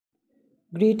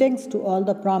Greetings to all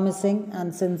the promising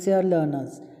and sincere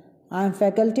learners. I am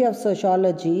Faculty of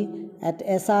Sociology at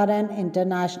SRN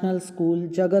International School,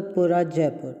 Jagatpura,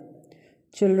 Jaipur.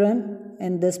 Children,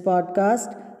 in this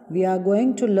podcast, we are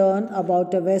going to learn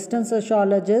about a Western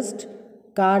sociologist,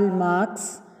 Karl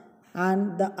Marx,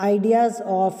 and the ideas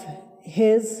of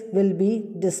his will be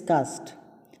discussed.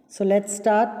 So let's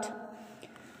start.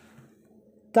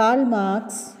 Karl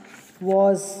Marx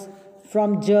was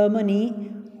from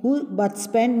Germany but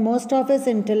spent most of his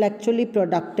intellectually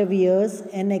productive years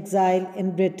in exile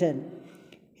in Britain.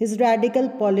 His radical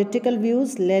political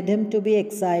views led him to be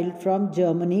exiled from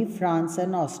Germany, France,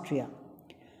 and Austria.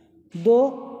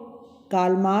 Though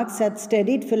Karl Marx had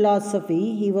studied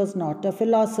philosophy, he was not a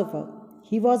philosopher.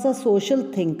 He was a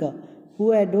social thinker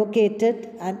who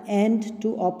advocated an end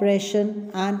to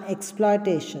oppression and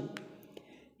exploitation.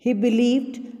 He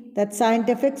believed that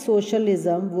scientific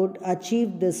socialism would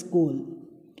achieve this goal.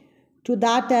 To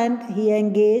that end, he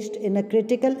engaged in a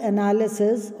critical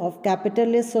analysis of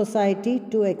capitalist society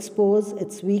to expose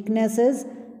its weaknesses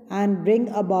and bring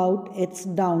about its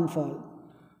downfall.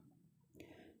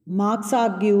 Marx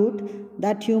argued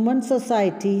that human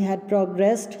society had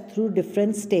progressed through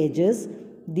different stages.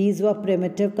 These were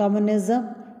primitive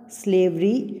communism,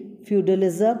 slavery,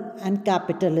 feudalism, and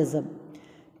capitalism.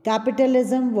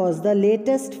 Capitalism was the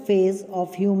latest phase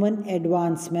of human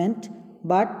advancement,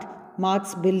 but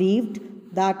Marx believed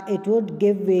that it would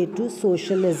give way to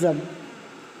socialism.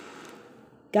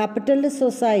 Capitalist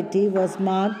society was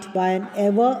marked by an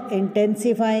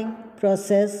ever-intensifying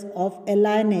process of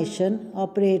alienation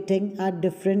operating at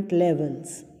different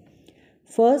levels.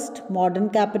 First, modern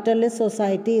capitalist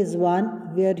society is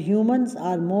one where humans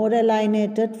are more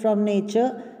alienated from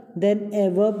nature than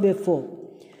ever before.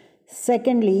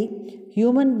 Secondly,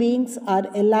 human beings are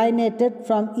alienated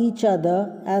from each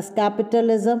other as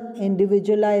capitalism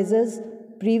individualizes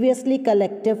previously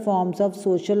collective forms of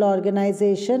social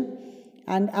organization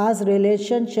and as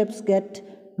relationships get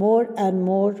more and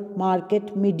more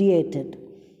market mediated.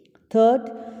 Third,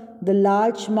 the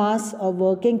large mass of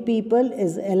working people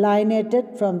is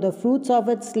alienated from the fruits of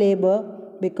its labor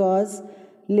because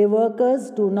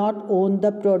workers do not own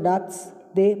the products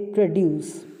they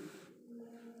produce.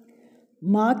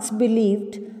 Marx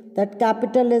believed that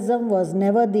capitalism was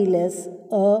nevertheless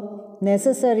a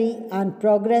necessary and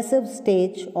progressive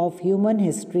stage of human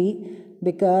history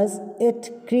because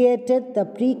it created the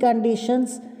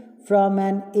preconditions from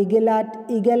an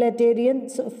egalitarian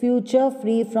future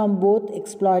free from both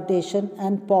exploitation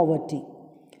and poverty.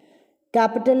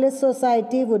 Capitalist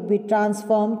society would be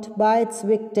transformed by its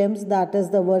victims, that is,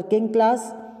 the working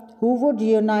class, who would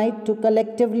unite to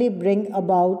collectively bring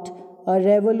about a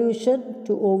revolution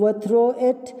to overthrow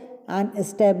it and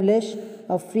establish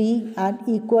a free and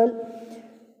equal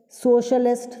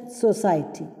socialist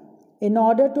society. In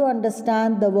order to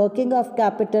understand the working of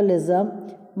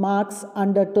capitalism, Marx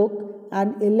undertook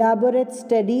an elaborate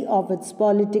study of its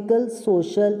political,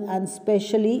 social, and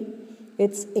especially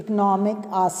its economic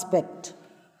aspect.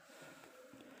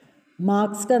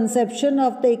 Marx's conception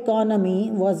of the economy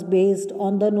was based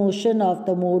on the notion of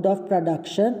the mode of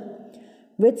production,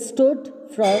 which stood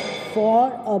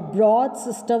for a broad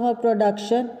system of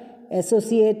production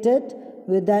associated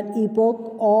with an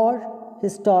epoch or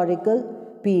historical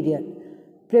period.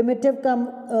 Primitive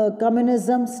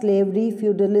communism, slavery,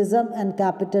 feudalism, and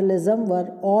capitalism were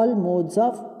all modes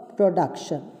of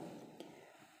production.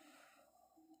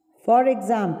 For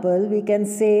example, we can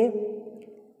say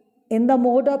in the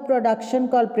mode of production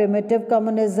called primitive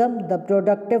communism, the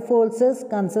productive forces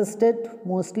consisted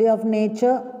mostly of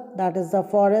nature, that is the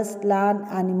forest, land,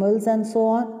 animals, and so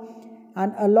on,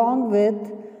 and along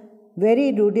with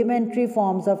very rudimentary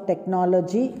forms of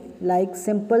technology like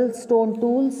simple stone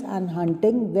tools and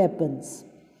hunting weapons.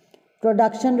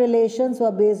 Production relations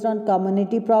were based on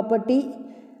community property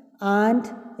and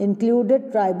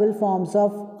included tribal forms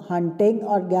of hunting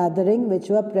or gathering, which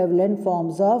were prevalent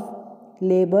forms of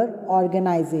labor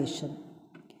organization.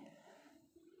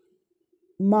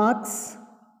 Marx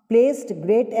placed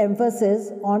great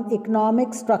emphasis on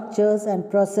economic structures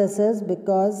and processes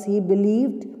because he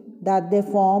believed that they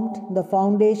formed the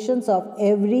foundations of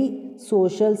every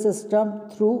social system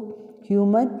through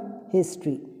human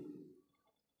history.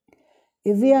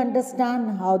 If we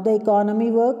understand how the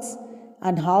economy works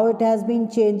and how it has been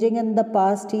changing in the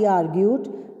past, he argued,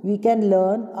 we can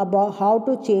learn about how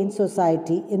to change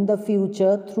society in the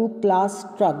future through class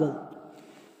struggle.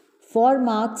 For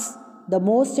Marx, the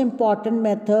most important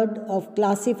method of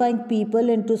classifying people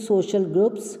into social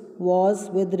groups was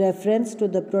with reference to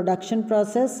the production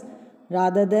process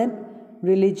rather than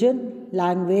religion,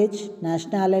 language,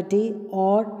 nationality,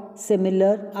 or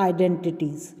similar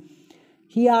identities.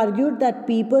 He argued that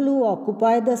people who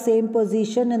occupy the same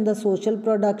position in the social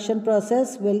production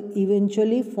process will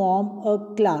eventually form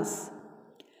a class.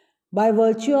 By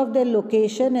virtue of their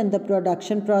location in the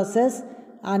production process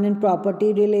and in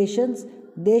property relations,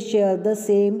 they share the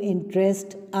same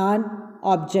interest and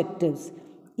objectives,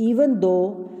 even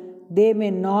though they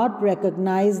may not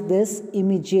recognize this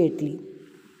immediately.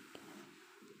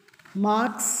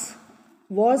 Marx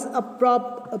was a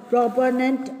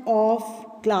proponent of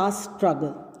class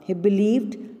struggle. He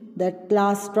believed that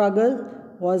class struggle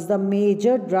was the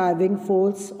major driving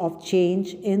force of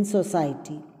change in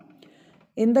society.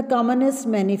 In the Communist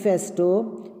Manifesto,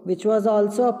 which was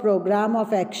also a program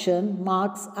of action,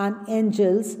 Marx and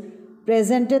Engels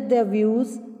presented their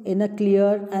views in a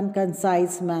clear and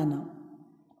concise manner.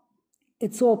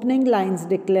 Its opening lines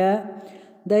declare,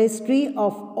 "The history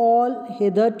of all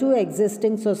hitherto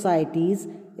existing societies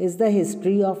is the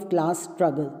history of class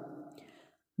struggle."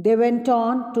 They went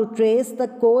on to trace the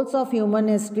course of human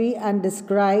history and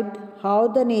described how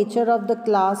the nature of the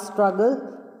class struggle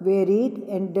varied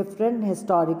in different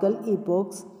historical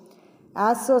epochs.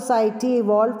 As society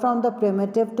evolved from the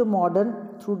primitive to modern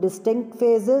through distinct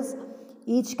phases,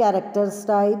 each characterized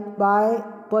by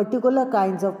particular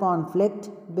kinds of conflict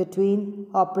between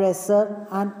oppressor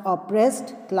and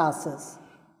oppressed classes.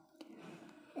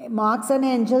 Marx and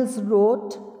Engels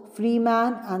wrote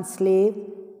freeman and slave,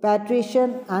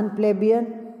 patrician and plebeian,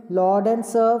 lord and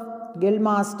serf,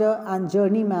 guildmaster and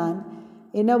journeyman.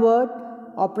 In a word,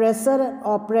 oppressor and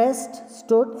oppressed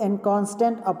stood in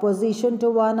constant opposition to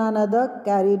one another,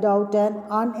 carried out an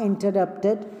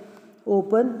uninterrupted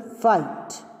open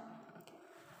fight.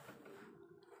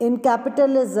 In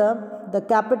capitalism, the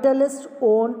capitalists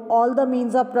owned all the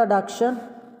means of production,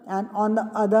 and on the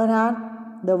other hand,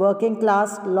 the working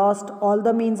class lost all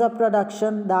the means of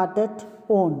production that it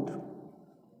owned.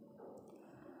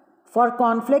 For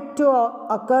conflict to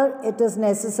occur, it is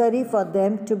necessary for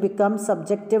them to become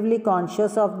subjectively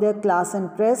conscious of their class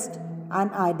interest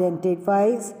and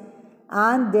identities,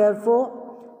 and therefore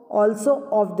also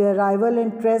of their rival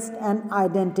interests and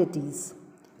identities.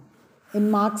 In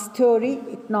Marx's theory,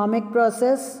 economic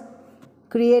process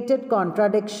created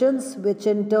contradictions which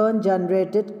in turn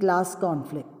generated class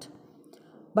conflict.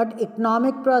 But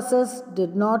economic process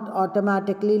did not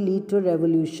automatically lead to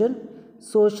revolution.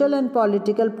 Social and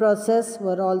political process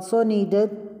were also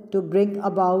needed to bring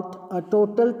about a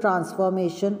total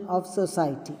transformation of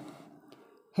society.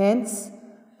 Hence,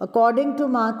 according to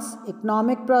Marx,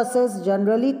 economic process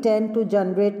generally tend to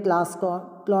generate class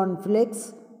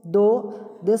conflicts, though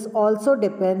this also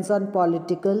depends on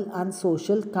political and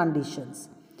social conditions.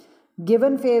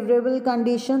 Given favorable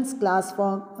conditions, class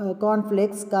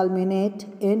conflicts culminate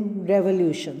in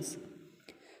revolutions.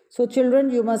 So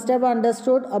children, you must have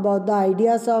understood about the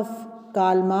ideas of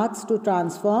Karl Marx to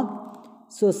transform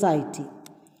society.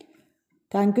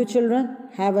 Thank you children.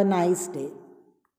 Have a nice day.